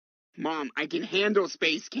Mom, I can handle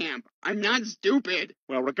space camp. I'm not stupid.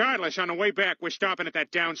 Well, regardless, on the way back, we're stopping at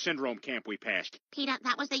that Down syndrome camp we passed. Peter,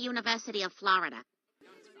 that was the University of Florida.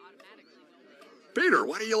 Peter,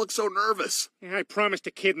 why do you look so nervous? Yeah, I promised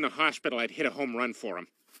a kid in the hospital I'd hit a home run for him.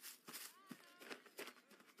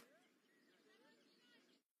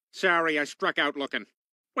 Sorry, I struck out looking.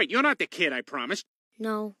 Wait, you're not the kid I promised.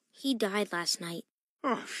 No, he died last night.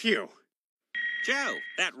 Oh, phew. Joe,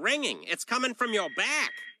 that ringing, it's coming from your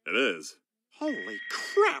back. It is. Holy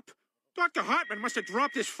crap! Dr. Hartman must have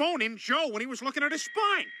dropped his phone in Joe when he was looking at his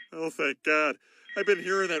spine. Oh, thank God. I've been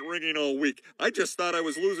hearing that ringing all week. I just thought I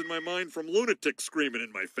was losing my mind from lunatics screaming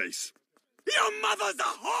in my face. Your mother's a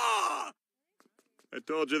whore! I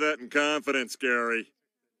told you that in confidence, Gary.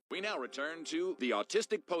 We now return to The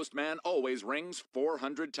Autistic Postman Always Rings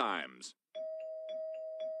 400 Times.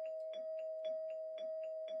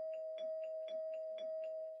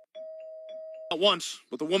 Once,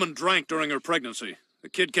 but the woman drank during her pregnancy. The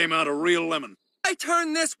kid came out a real lemon. I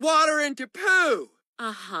turned this water into poo.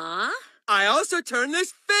 Uh-huh. I also turned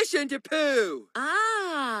this fish into poo.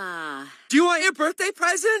 Ah. Do you want your birthday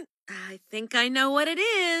present? I think I know what it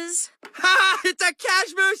is. Ha! It's a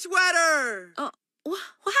cashmere sweater! Oh,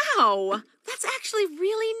 wow. That's actually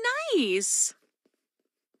really nice.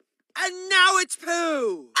 And now it's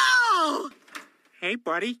poo! Oh! Hey,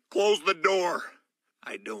 buddy. Close the door.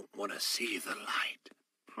 I don't want to see the light.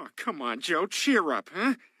 Oh, come on, Joe. Cheer up,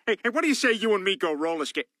 huh? Hey, what do you say you and me go roller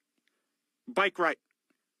skate? Bike ride.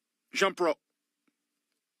 Jump rope.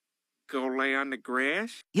 Go lay on the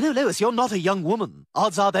grass? You know, Lois, you're not a young woman.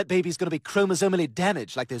 Odds are that baby's going to be chromosomally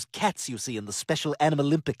damaged like those cats you see in the Special Animal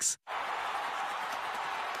Olympics.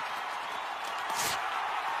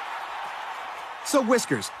 So,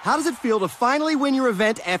 Whiskers, how does it feel to finally win your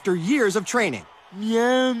event after years of training?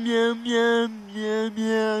 Meow, meow, meow, meow,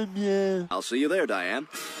 meow, meow. I'll see you there, Diane.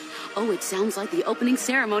 Oh, it sounds like the opening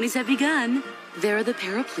ceremonies have begun. There are the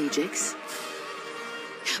paraplegics,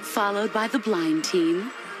 followed by the blind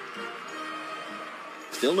team.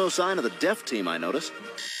 Still no sign of the deaf team, I notice.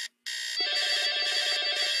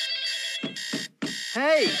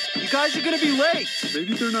 Hey, you guys are going to be late.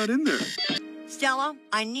 Maybe they're not in there. Stella,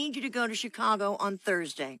 I need you to go to Chicago on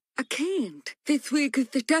Thursday. I can't. This week is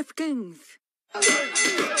the Deaf Games. Oh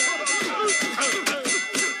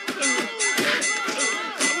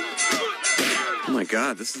my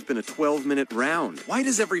God, this has been a 12-minute round. Why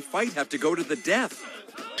does every fight have to go to the death?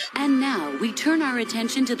 And now we turn our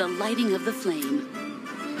attention to the lighting of the flame.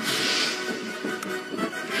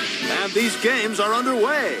 And these games are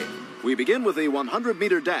underway. We begin with the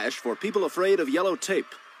 100-meter dash for people afraid of yellow tape.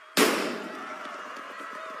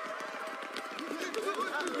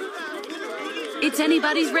 It's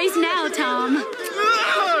anybody's race now, Tom.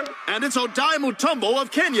 And it's Odai Mutombo of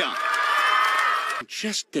Kenya.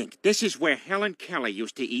 Just think, this is where Helen Keller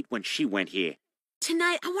used to eat when she went here.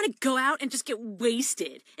 Tonight, I want to go out and just get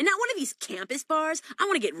wasted. And not one of these campus bars. I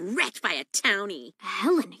want to get wrecked by a townie.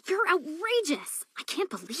 Helen, you're outrageous. I can't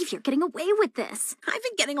believe you're getting away with this. I've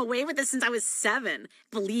been getting away with this since I was 7.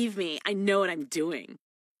 Believe me, I know what I'm doing.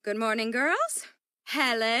 Good morning, girls.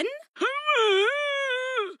 Helen?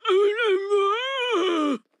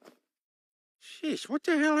 Jeez, what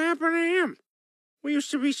the hell happened to him? We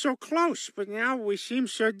used to be so close, but now we seem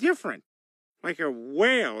so different. Like a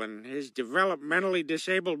whale and his developmentally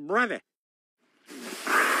disabled brother.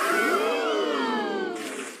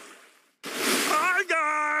 Hi,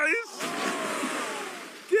 guys!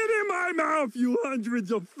 Get in my mouth, you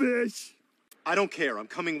hundreds of fish! I don't care. I'm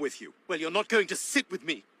coming with you. Well, you're not going to sit with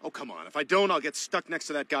me. Oh, come on. If I don't, I'll get stuck next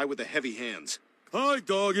to that guy with the heavy hands. Hi,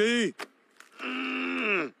 doggy!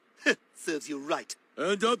 Serves you right.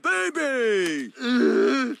 And a baby!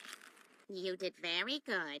 You did very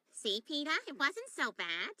good. See, Peter? It wasn't so bad.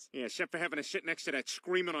 Yeah, except for having to sit next to that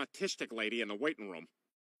screaming autistic lady in the waiting room.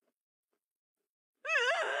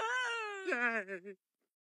 I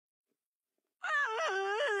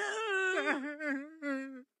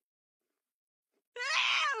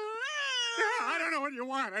don't know what you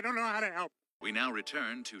want. I don't know how to help. We now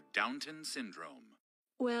return to Downton Syndrome.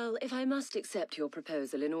 Well, if I must accept your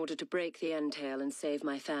proposal in order to break the entail and save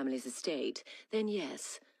my family's estate, then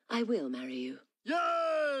yes, I will marry you.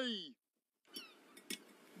 Yay!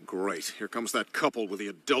 Great. Here comes that couple with the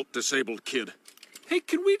adult disabled kid. Hey,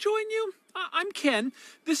 can we join you? I'm Ken.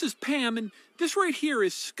 This is Pam, and this right here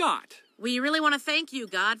is Scott. We really want to thank you,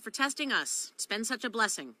 God, for testing us. It's been such a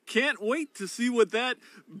blessing. Can't wait to see what that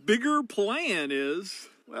bigger plan is.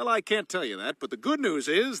 Well, I can't tell you that, but the good news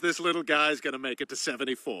is this little guy's gonna make it to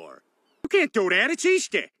 74. can't do that. It's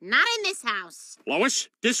Easter. Not in this house. Lois,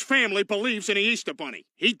 this family believes in the Easter Bunny.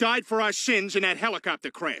 He died for our sins in that helicopter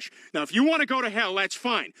crash. Now, if you want to go to hell, that's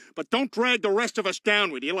fine. But don't drag the rest of us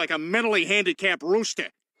down with you like a mentally handicapped rooster.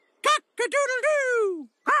 Cock-a-doodle-doo!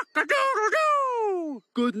 Cock-a-doodle-doo!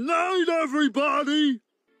 Good night, everybody!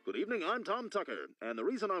 Good evening, I'm Tom Tucker, and the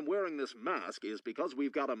reason I'm wearing this mask is because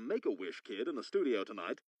we've got a Make-A-Wish kid in the studio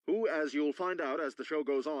tonight, who, as you'll find out as the show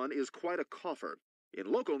goes on, is quite a cougher.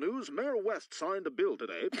 In local news, Mayor West signed a bill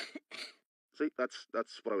today. See, that's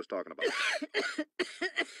what I was talking about.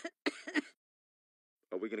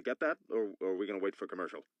 Are we going to get that, or are we going to wait for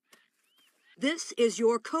commercial? This is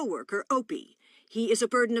your coworker, Opie. He is a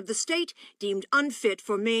burden of the state, deemed unfit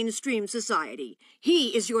for mainstream society.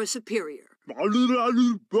 He is your superior. What did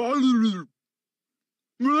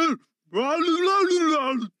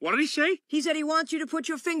he say? He said he wants you to put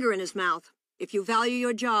your finger in his mouth. If you value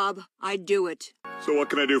your job, I'd do it. So what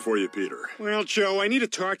can I do for you, Peter? Well, Joe, I need to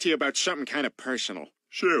talk to you about something kind of personal.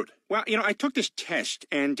 Shoot. Well, I took this test,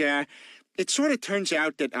 and it sort of turns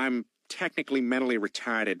out that I'm technically mentally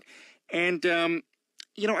retarded. And, I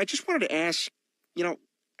just wanted to ask,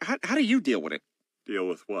 how do you deal with it? Deal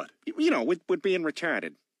with what? With being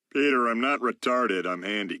retarded. Peter, I'm not retarded. I'm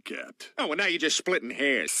handicapped. Oh, well, now you're just splitting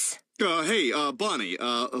hairs. Hey, Bonnie,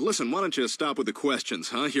 listen, why don't you stop with the questions,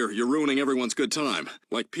 huh? You're ruining everyone's good time.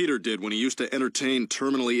 Like Peter did when he used to entertain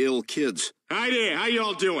terminally ill kids. Hi there, how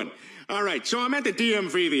y'all doing? All right, so I'm at the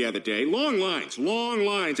DMV the other day. Long lines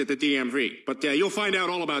at the DMV. But you'll find out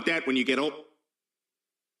all about that when you get old.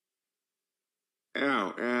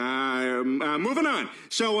 Moving on.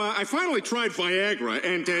 So, I finally tried Viagra,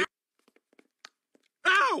 and,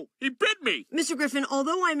 Ow! He bit me! Mr. Griffin,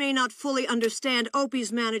 although I may not fully understand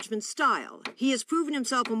Opie's management style, he has proven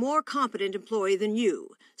himself a more competent employee than you.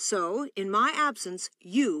 So, in my absence,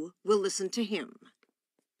 you will listen to him.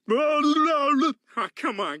 Oh,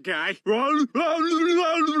 come on, guy. Ow,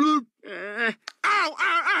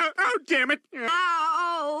 damn it.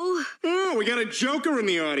 Ow. Oh, we got a joker in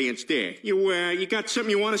the audience there. You got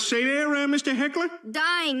something you want to say there, Mr. Heckler?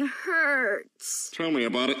 Dying hurts. Tell me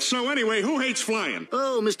about it. So anyway, who hates flying?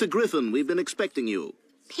 Oh, Mr. Griffin, we've been expecting you.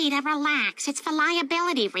 Peter, relax. It's for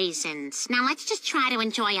liability reasons. Now let's just try to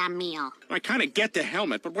enjoy our meal. I kind of get the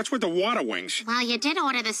helmet, but what's with the water wings? Well, you did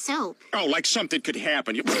order the soup. Oh, like something could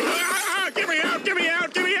happen. Get me out! Get me out! Get me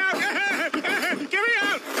out! Get me out!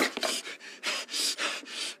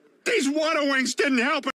 These water wings didn't help.